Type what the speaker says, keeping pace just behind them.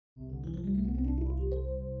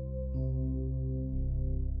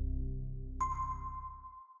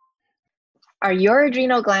Are your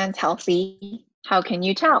adrenal glands healthy? How can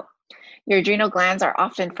you tell? Your adrenal glands are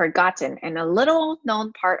often forgotten and a little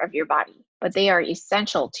known part of your body, but they are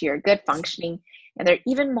essential to your good functioning, and they're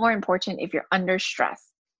even more important if you're under stress.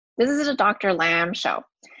 This is the Dr. Lamb Show,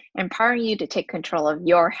 empowering you to take control of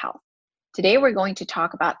your health. Today, we're going to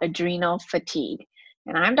talk about adrenal fatigue.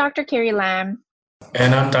 And I'm Dr. Carrie Lamb.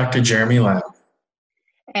 And I'm Dr. Jeremy Lamb.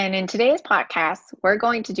 And in today's podcast, we're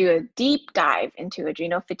going to do a deep dive into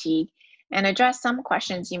adrenal fatigue and address some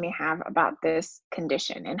questions you may have about this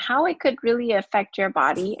condition and how it could really affect your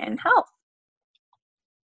body and health.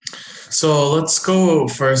 So let's go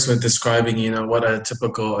first with describing, what a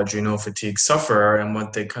typical adrenal fatigue sufferer and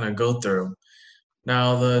what they kind of go through.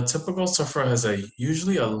 Now, the typical sufferer has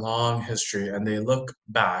usually a long history, and they look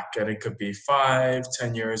back, and it could be 5,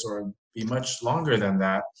 10 years, or be much longer than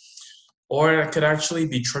that. Or it could actually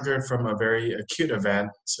be triggered from a very acute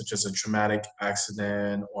event, such as a traumatic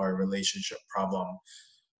accident or a relationship problem.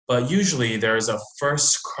 But usually there's a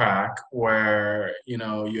first crack where,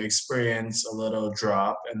 you experience a little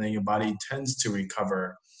drop and then your body tends to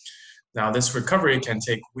recover. Now, this recovery can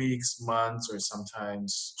take weeks, months, or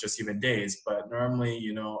sometimes just even days. But normally,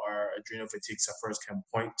 our adrenal fatigue sufferers can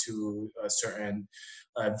point to a certain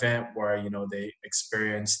event where, they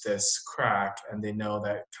experience this crack and they know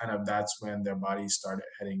that kind of that's when their body started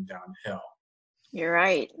heading downhill. You're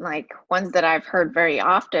right. Like ones that I've heard very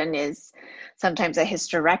often is sometimes a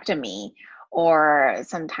hysterectomy, or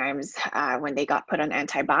sometimes when they got put on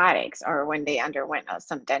antibiotics, or when they underwent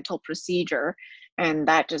some dental procedure, and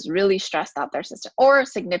that just really stressed out their system, or a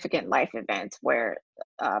significant life event where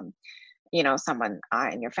someone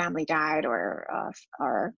in your family died, or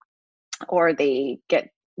they get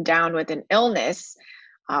down with an illness,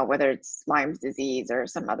 whether it's Lyme's disease or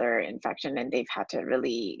some other infection, and they've had to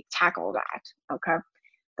really tackle that. Okay.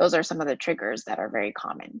 Those are some of the triggers that are very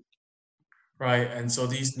common. Right. And so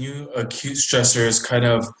these new acute stressors kind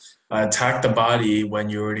of attack the body when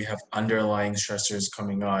you already have underlying stressors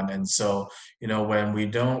coming on. And so, when we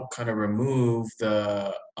don't kind of remove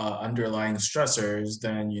the underlying stressors,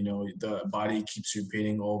 then, the body keeps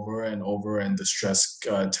repeating over and over, and the stress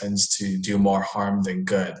tends to do more harm than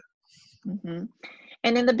good. Mm-hmm.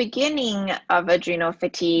 And in the beginning of adrenal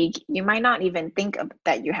fatigue, you might not even think of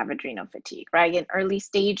that you have adrenal fatigue, right? In early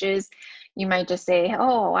stages, you might just say,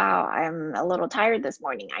 oh, wow, I'm a little tired this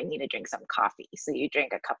morning. I need to drink some coffee. So you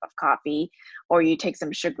drink a cup of coffee, or you take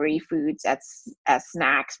some sugary foods as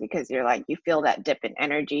snacks because you feel that dip in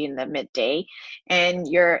energy in the midday, and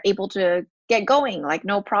you're able to get going like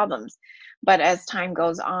no problems. But as time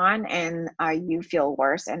goes on and you feel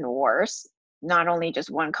worse and worse, not only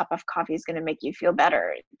just one cup of coffee is going to make you feel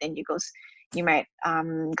better. Then you might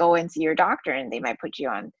go and see your doctor, and they might put you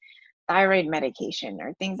on thyroid medication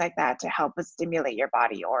or things like that to help stimulate your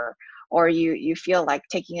body, or you feel like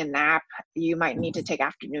taking a nap. You might need to take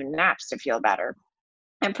afternoon naps to feel better.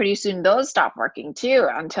 And pretty soon those stop working too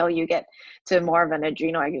until you get to more of an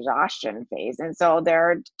adrenal exhaustion phase. And so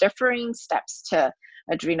there are differing steps to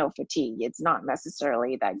adrenal fatigue. It's not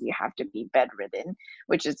necessarily that you have to be bedridden,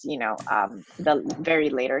 which is, the very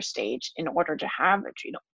later stage in order to have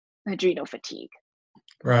adrenal fatigue.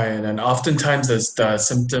 Right. And oftentimes the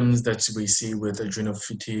symptoms that we see with adrenal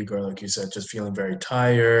fatigue are, like you said, just feeling very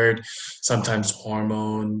tired, sometimes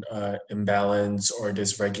hormone imbalance or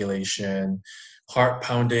dysregulation, heart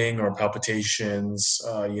pounding or palpitations,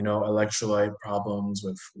 electrolyte problems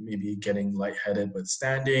with maybe getting lightheaded with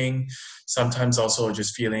standing, sometimes also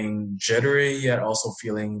just feeling jittery, yet also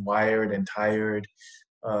feeling wired and tired,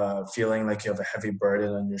 feeling like you have a heavy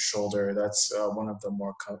burden on your shoulder. That's one of the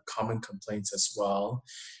more common complaints as well.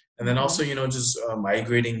 And then Mm-hmm. also, just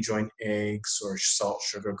migrating joint aches or salt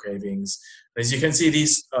sugar cravings. As you can see,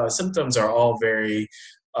 these symptoms are all very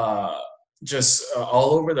just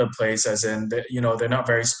all over the place, as in, they're not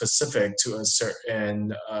very specific to a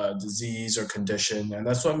certain disease or condition. And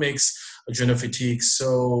that's what makes adrenal fatigue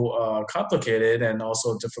so complicated and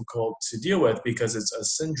also difficult to deal with, because it's a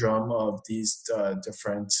syndrome of these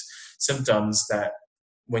different symptoms that,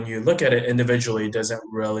 when you look at it individually, doesn't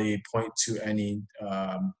really point to any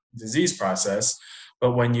disease process.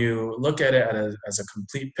 But when you look at it as a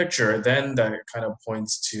complete picture, then that kind of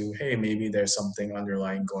points to, hey, maybe there's something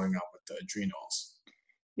underlying going on with the adrenals.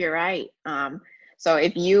 You're right. So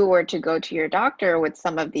if you were to go to your doctor with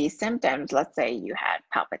some of these symptoms, let's say you had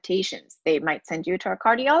palpitations, they might send you to a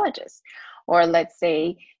cardiologist. Or let's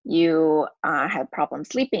say you had problems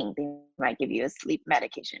sleeping, they might give you a sleep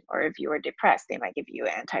medication. Or if you were depressed, they might give you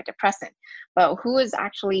an antidepressant. But who is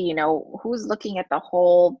actually, who's looking at the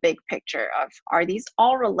whole big picture of, are these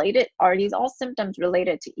all related? Are these all symptoms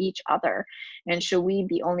related to each other? And should we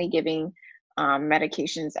be only giving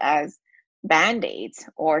medications as band-aids,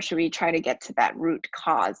 or should we try to get to that root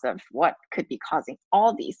cause of what could be causing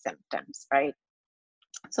all these symptoms, right?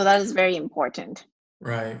 So that is very important.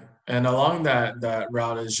 Right. And along that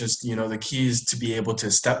route is just, the key is to be able to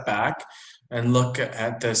step back and look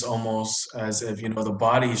at this almost as if, the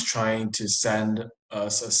body is trying to send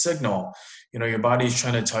us a signal. Your body is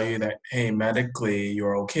trying to tell you that, hey, medically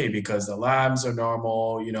you're okay because the labs are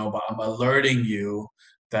normal, but I'm alerting you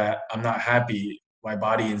that I'm not happy. My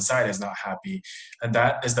body inside is not happy. And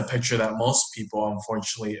that is the picture that most people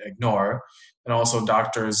unfortunately ignore. And also,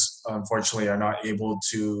 doctors, unfortunately, are not able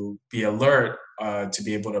to be alert to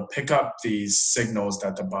be able to pick up these signals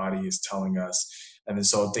that the body is telling us. And then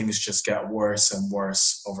so things just get worse and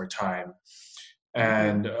worse over time. Hmm.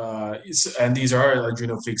 And these are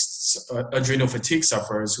adrenal fatigue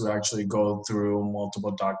sufferers who actually go through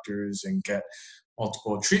multiple doctors and get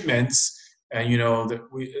multiple treatments. And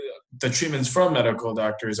the treatments from medical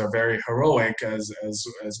doctors are very heroic, as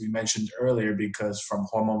we mentioned earlier, because from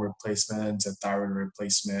hormone replacement to thyroid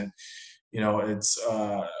replacement, it's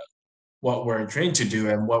what we're trained to do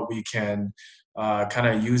and what we can kind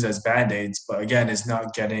of use as band-aids, but again, it's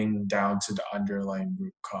not getting down to the underlying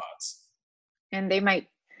root cause. And they might,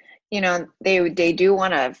 they do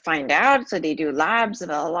want to find out, so they do labs, but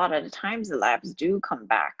a lot of the times the labs do come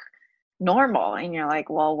back normal, and you're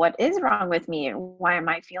like, well, what is wrong with me, and why am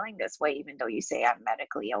I feeling this way, even though you say I'm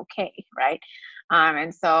medically okay, right?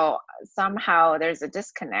 And so somehow there's a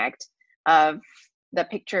disconnect of the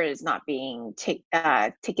picture is not being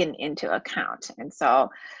taken into account. And so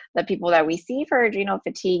the people that we see for adrenal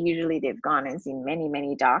fatigue, usually they've gone and seen many,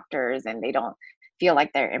 many doctors, and they don't feel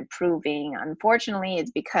like they're improving. Unfortunately,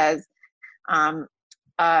 it's because um,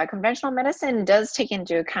 conventional medicine does take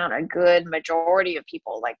into account a good majority of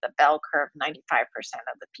people, like the bell curve, 95%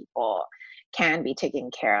 of the people can be taken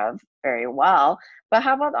care of very well. But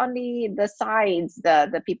how about on the sides,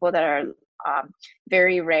 the people that are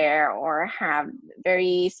very rare or have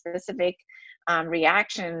very specific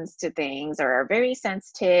reactions to things or are very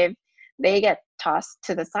sensitive? They get tossed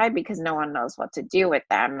to the side because no one knows what to do with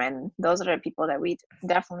them. And those are the people that we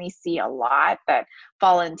definitely see a lot that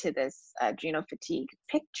fall into this adrenal fatigue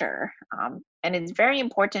picture. And it's very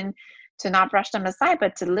important to not brush them aside,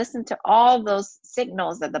 but to listen to all those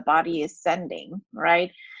signals that the body is sending,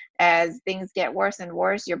 right? As things get worse and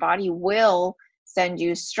worse, your body will send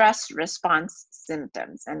you stress response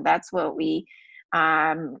symptoms. And that's what we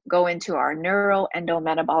go into our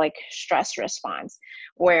neuroendometabolic stress response,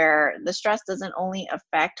 where the stress doesn't only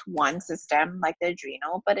affect one system like the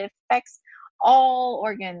adrenal, but it affects all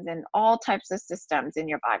organs and all types of systems in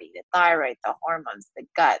your body: the thyroid, the hormones, the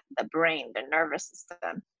gut, the brain, the nervous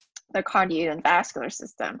system, the cardio and vascular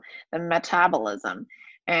system, the metabolism.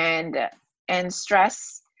 And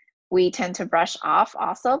stress we tend to brush off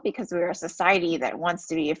also because we're a society that wants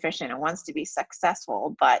to be efficient and wants to be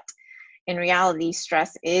successful. But in reality,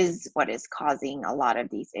 stress is what is causing a lot of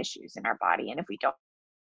these issues in our body. And if we don't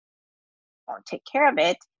take care of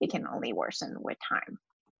it, it can only worsen with time.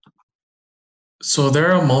 So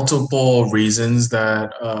there are multiple reasons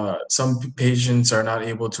that some patients are not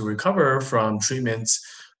able to recover from treatments,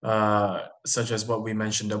 such as what we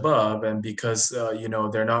mentioned above, and because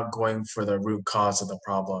they're not going for the root cause of the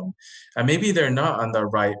problem, and maybe they're not on the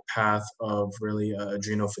right path of really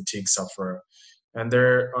adrenal fatigue sufferer. And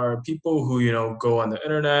there are people who go on the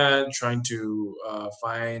internet trying to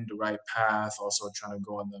find the right path, also trying to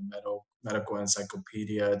go on the medical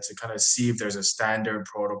encyclopedia to kind of see if there's a standard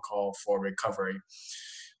protocol for recovery.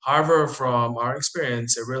 However, from our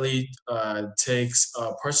experience, it really takes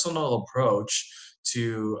a personal approach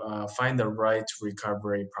to find the right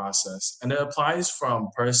recovery process, and it applies from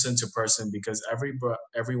person to person because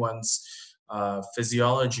everyone's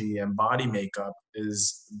physiology and body makeup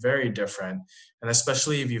is very different. And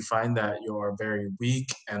especially if you find that you're a very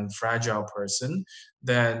weak and fragile person,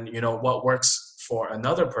 then what works for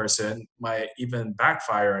another person might even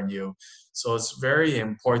backfire on you. So it's very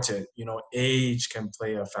important. Age can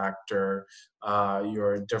play a factor.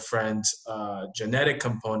 Your different genetic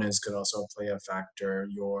components could also play a factor.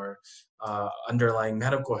 Your underlying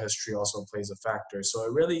medical history also plays a factor. So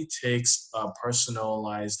it really takes a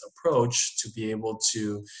personalized approach to be able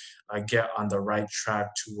to get on the right track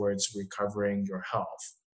towards recovering your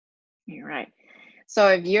health. You're right. So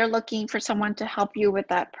if you're looking for someone to help you with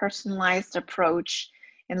that personalized approach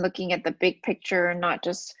and looking at the big picture, not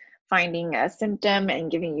just finding a symptom and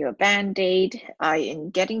giving you a band-aid,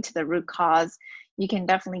 and getting to the root cause, you can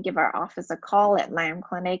definitely give our office a call at Lamb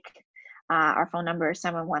Clinic. Our phone number is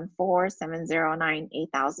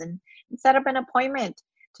 714-709-8000, and set up an appointment.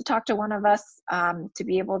 to talk to one of us to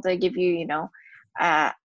be able to give you,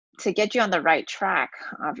 uh, to get you on the right track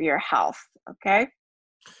of your health. Okay.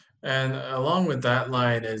 And along with that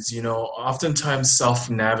line is, oftentimes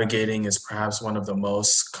self-navigating is perhaps one of the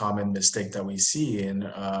most common mistake that we see in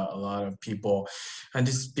a lot of people. And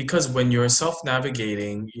it's because when you're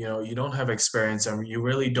self-navigating, you don't have experience and you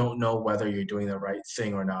really don't know whether you're doing the right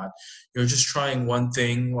thing or not. You're just trying one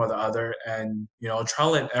thing or the other. And,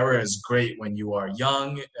 trial and error is great when you are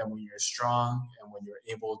young and when you're strong and when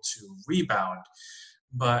you're able to rebound.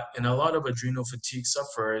 But in a lot of adrenal fatigue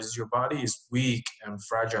sufferers, your body is weak and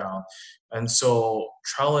fragile. And so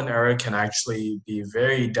trial and error can actually be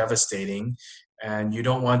very devastating. And you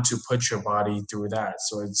don't want to put your body through that.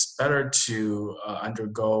 So it's better to uh,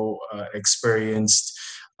 undergo an experienced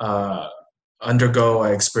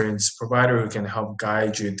provider who can help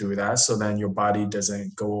guide you through that so then your body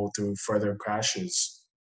doesn't go through further crashes.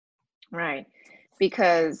 Right.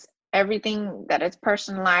 Because everything that is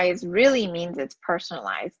personalized really means it's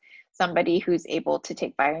personalized. Somebody who's able to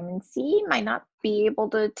take vitamin C might not be able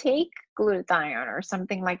to take glutathione or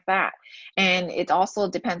something like that. And it also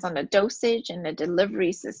depends on the dosage and the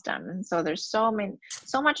delivery system. And so there's so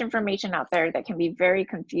much information out there that can be very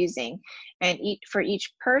confusing. And for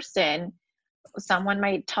each person, someone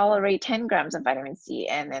might tolerate 10 grams of vitamin C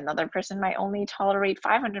and another person might only tolerate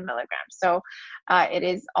 500 milligrams. So it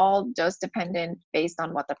is all dose dependent based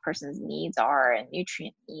on what the person's needs are and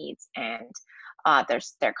nutrient needs and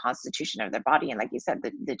their constitution of their body. And like you said,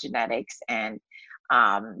 the genetics and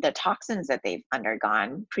the toxins that they've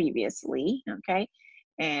undergone previously. Okay.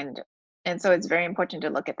 And, and so it's very important to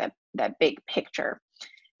look at that big picture.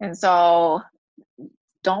 And so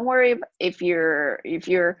don't worry if you're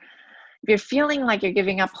feeling like you're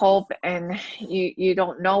giving up hope and you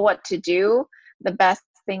don't know what to do, the best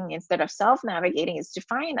thing instead of self-navigating is to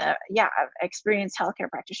find a experienced healthcare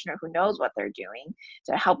practitioner who knows what they're doing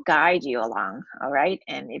to help guide you along. All right.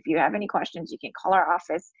 And if you have any questions, you can call our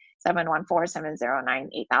office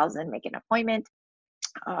 714-709-8000, make an appointment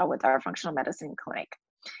with our functional medicine clinic.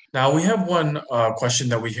 Now, we have one question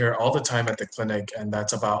that we hear all the time at the clinic, and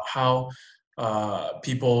that's about how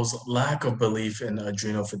people's lack of belief in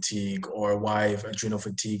adrenal fatigue or why adrenal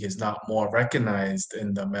fatigue is not more recognized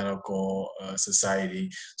in the medical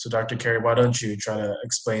society. So, Dr. Carey, why don't you try to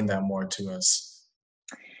explain that more to us?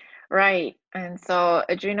 Right. And so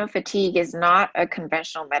adrenal fatigue is not a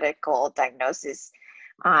conventional medical diagnosis,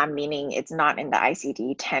 meaning it's not in the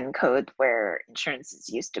ICD-10 code where insurance is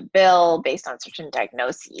used to bill based on certain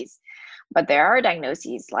diagnoses. But there are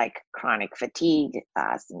diagnoses like chronic fatigue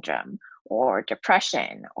syndrome or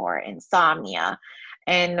depression or insomnia.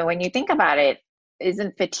 And when you think about it,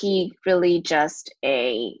 isn't fatigue really just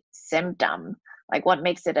a symptom? Like what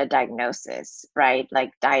makes it a diagnosis, right?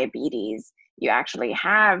 Like diabetes, you actually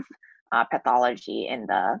have pathology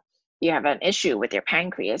you have an issue with your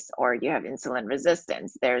pancreas or you have insulin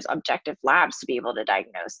resistance. There's objective labs to be able to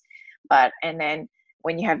diagnose. And then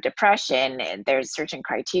when you have depression, there's certain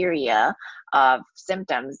criteria of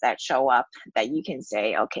symptoms that show up that you can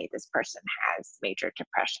say, okay, this person has major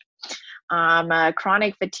depression.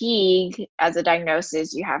 Chronic fatigue, as a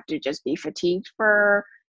diagnosis, you have to just be fatigued for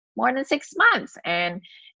more than 6 months, and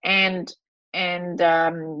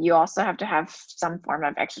you also have to have some form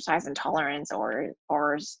of exercise intolerance or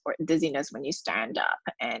dizziness when you stand up,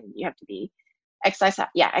 and you have to be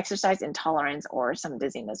exercise intolerance or some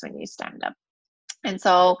dizziness when you stand up. And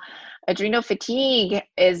so adrenal fatigue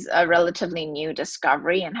is a relatively new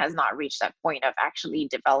discovery and has not reached that point of actually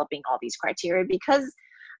developing all these criteria because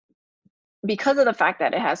of the fact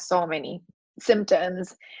that it has so many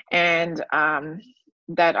symptoms and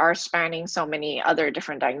that are spanning so many other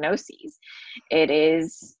different diagnoses. It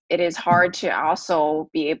is hard to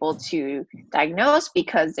also be able to diagnose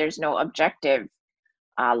because there's no objective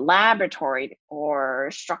laboratory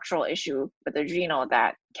or structural issue with adrenal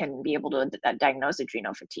that can be able to diagnose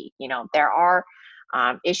adrenal fatigue. There are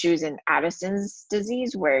issues in Addison's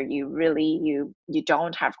disease where you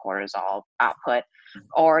don't have cortisol output,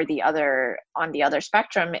 or on the other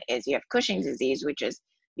spectrum is you have Cushing's disease, which is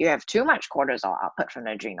you have too much cortisol output from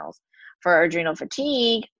the adrenals. For adrenal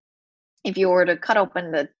fatigue, if you were to cut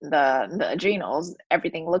open the adrenals,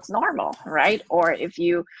 everything looks normal, right? Or if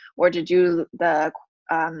you were to do the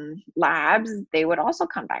labs, they would also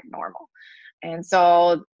come back normal. And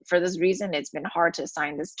so for this reason, it's been hard to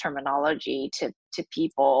assign this terminology to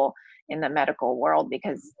people in the medical world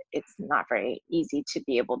because it's not very easy to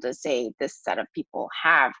be able to say this set of people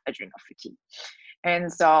have adrenal fatigue.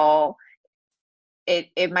 And so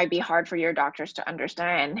it might be hard for your doctors to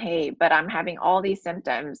understand, hey, but I'm having all these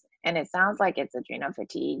symptoms and it sounds like it's adrenal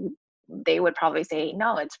fatigue. they would probably say,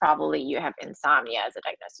 no, it's probably you have insomnia as a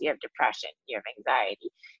diagnosis, you have depression, you have anxiety,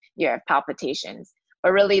 you have palpitations.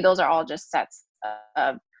 But really, those are all just sets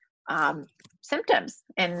of um, symptoms.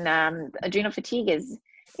 And adrenal fatigue is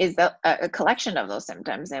a collection of those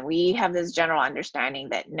symptoms. And we have this general understanding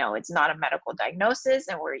that no, it's not a medical diagnosis,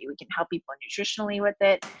 and we can help people nutritionally with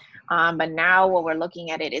it. But now what we're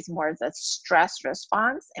looking at it is more as a stress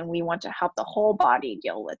response, and we want to help the whole body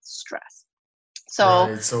deal with stress. So,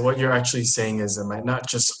 Right. So what you're actually saying is it might not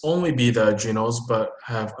just only be the adrenals, but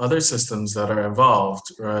have other systems that are involved,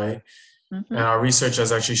 right? And mhm, our research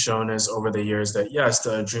has actually shown us over the years that yes,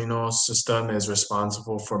 the adrenal system is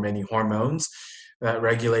responsible for many hormones that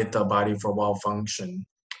regulate the body for well function.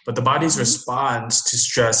 But the body's mhm, response to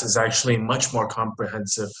stress is actually much more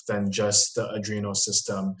comprehensive than just the adrenal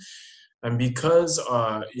system. And because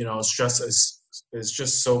stress is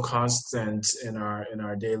just so constant in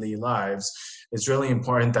our daily lives, it's really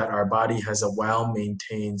important that our body has a well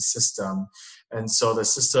maintained system. And so the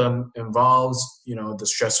system involves, the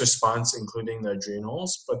stress response, including the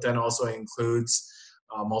adrenals, but then also includes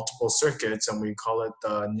multiple circuits, and we call it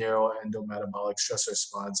the neuroendometabolic stress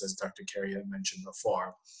response, as Dr. Carey had mentioned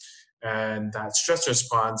before. And that stress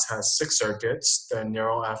response has six circuits: the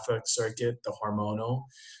neural affect circuit, the hormonal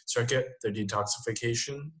circuit, the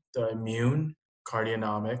detoxification, the immune,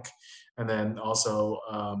 cardionomic, and then also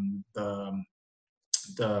the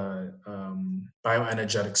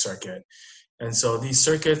bioenergetic circuit. And so these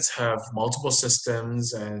circuits have multiple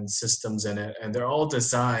systems in it, and they're all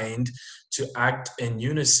designed to act in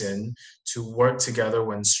unison to work together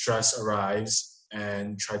when stress arrives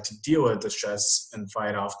and try to deal with the stress and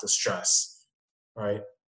fight off the stress, right?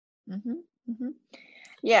 mhm, mhm.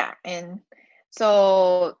 Yeah, and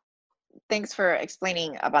so thanks for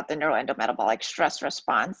explaining about the neuroendometabolic stress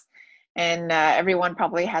response. And everyone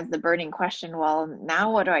probably has the burning question, well,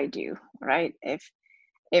 now what do I do, right?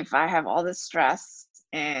 If I have all this stress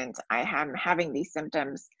and I am having these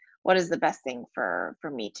symptoms, what is the best thing for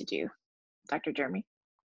me to do, Dr. Jeremy?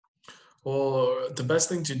 Well, the best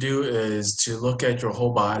thing to do is to look at your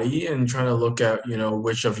whole body and try to look at,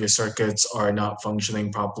 which of your circuits are not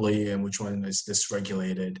functioning properly and which one is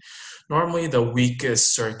dysregulated. Normally, the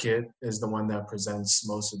weakest circuit is the one that presents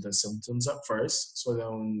most of the symptoms at first. So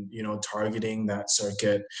then, targeting that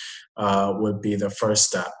circuit would be the first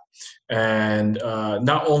step. And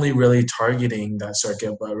not only really targeting that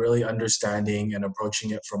circuit, but really understanding and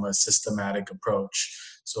approaching it from a systematic approach.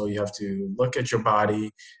 So you have to look at your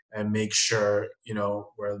body and make sure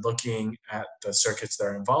we're looking at the circuits that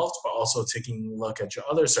are involved, but also taking a look at your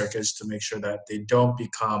other circuits to make sure that they don't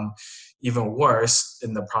become even worse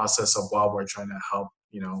in the process of while we're trying to help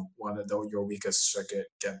one of your weakest circuit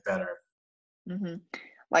get better. Hmm.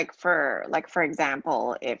 Like for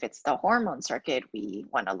example, if it's the hormone circuit, we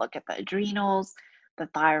want to look at the adrenals, the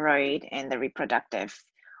thyroid, and the reproductive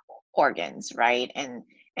organs, right? And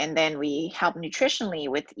then we help nutritionally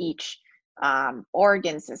with each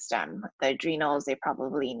organ system. The adrenals, they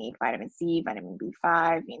probably need vitamin C, vitamin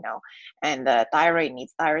B5, and the thyroid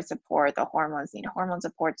needs thyroid support. The hormones need hormone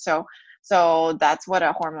support. So that's what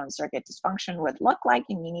a hormone circuit dysfunction would look like,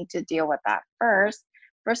 and you need to deal with that first.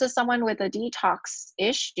 Versus someone with a detox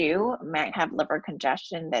issue might have liver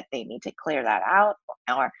congestion that they need to clear that out,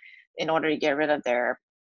 or in order to get rid of their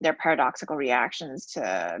paradoxical reactions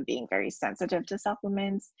to being very sensitive to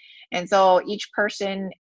supplements. And so each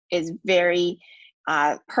person is very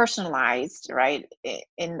personalized, right?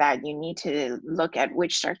 In that you need to look at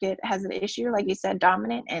which circuit has an issue, like you said,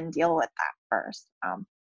 dominant, and deal with that first.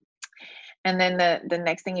 And then the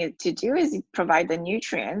next thing to do is provide the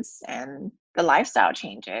nutrients and the lifestyle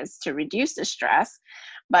changes to reduce the stress,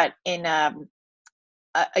 but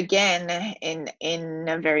again in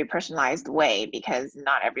a very personalized way, because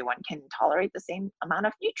not everyone can tolerate the same amount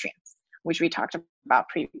of nutrients, which we talked about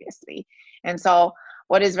previously. And so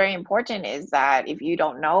what is very important is that if you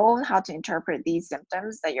don't know how to interpret these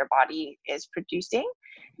symptoms that your body is producing,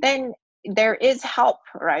 then there is help,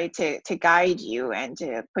 right, to guide you and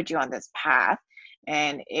to put you on this path.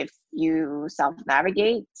 And if you self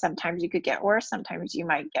navigate, sometimes you could get worse, sometimes you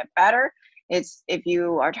might get better. It's if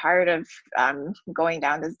you are tired of going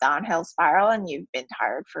down this downhill spiral and you've been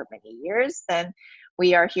tired for many years, then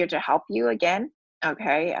we are here to help you again,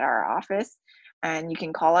 okay, at our office. And you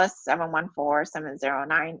can call us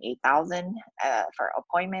 714-709-8000 for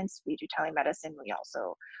appointments. We do telemedicine. We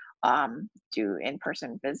also do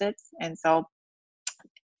in-person visits. And so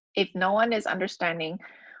if no one is understanding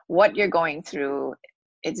what you're going through,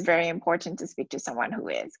 it's very important to speak to someone who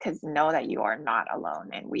is, because know that you are not alone,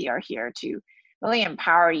 and we are here to really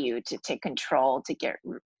empower you to take control,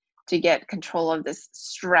 to get control of this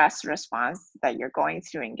stress response that you're going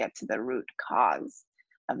through and get to the root cause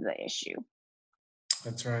of the issue.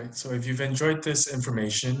 That's right. So if you've enjoyed this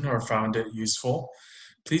information or found it useful,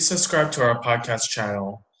 please subscribe to our podcast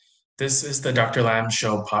channel. This is the Dr. Lam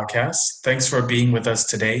Show podcast. Thanks for being with us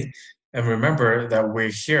today. And remember that we're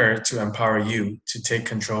here to empower you to take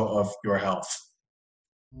control of your health.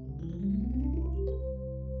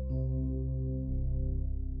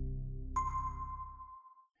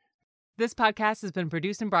 This podcast has been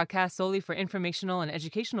produced and broadcast solely for informational and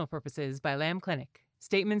educational purposes by Lam Clinic.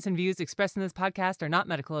 Statements and views expressed in this podcast are not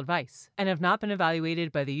medical advice and have not been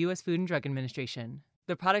evaluated by the U.S. Food and Drug Administration.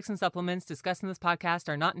 The products and supplements discussed in this podcast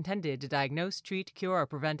are not intended to diagnose, treat, cure, or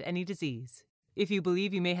prevent any disease. If you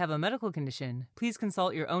believe you may have a medical condition, please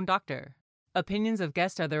consult your own doctor. Opinions of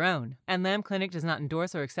guests are their own, and Lam Clinic does not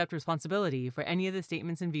endorse or accept responsibility for any of the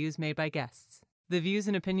statements and views made by guests. The views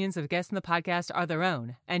and opinions of guests in the podcast are their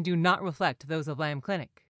own and do not reflect those of Lam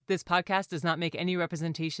Clinic. This podcast does not make any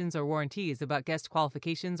representations or warranties about guest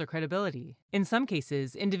qualifications or credibility. In some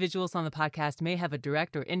cases, individuals on the podcast may have a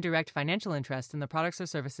direct or indirect financial interest in the products or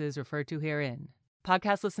services referred to herein.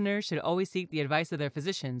 Podcast listeners should always seek the advice of their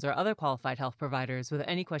physicians or other qualified health providers with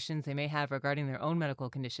any questions they may have regarding their own medical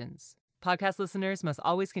conditions. Podcast listeners must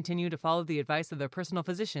always continue to follow the advice of their personal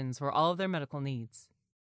physicians for all of their medical needs.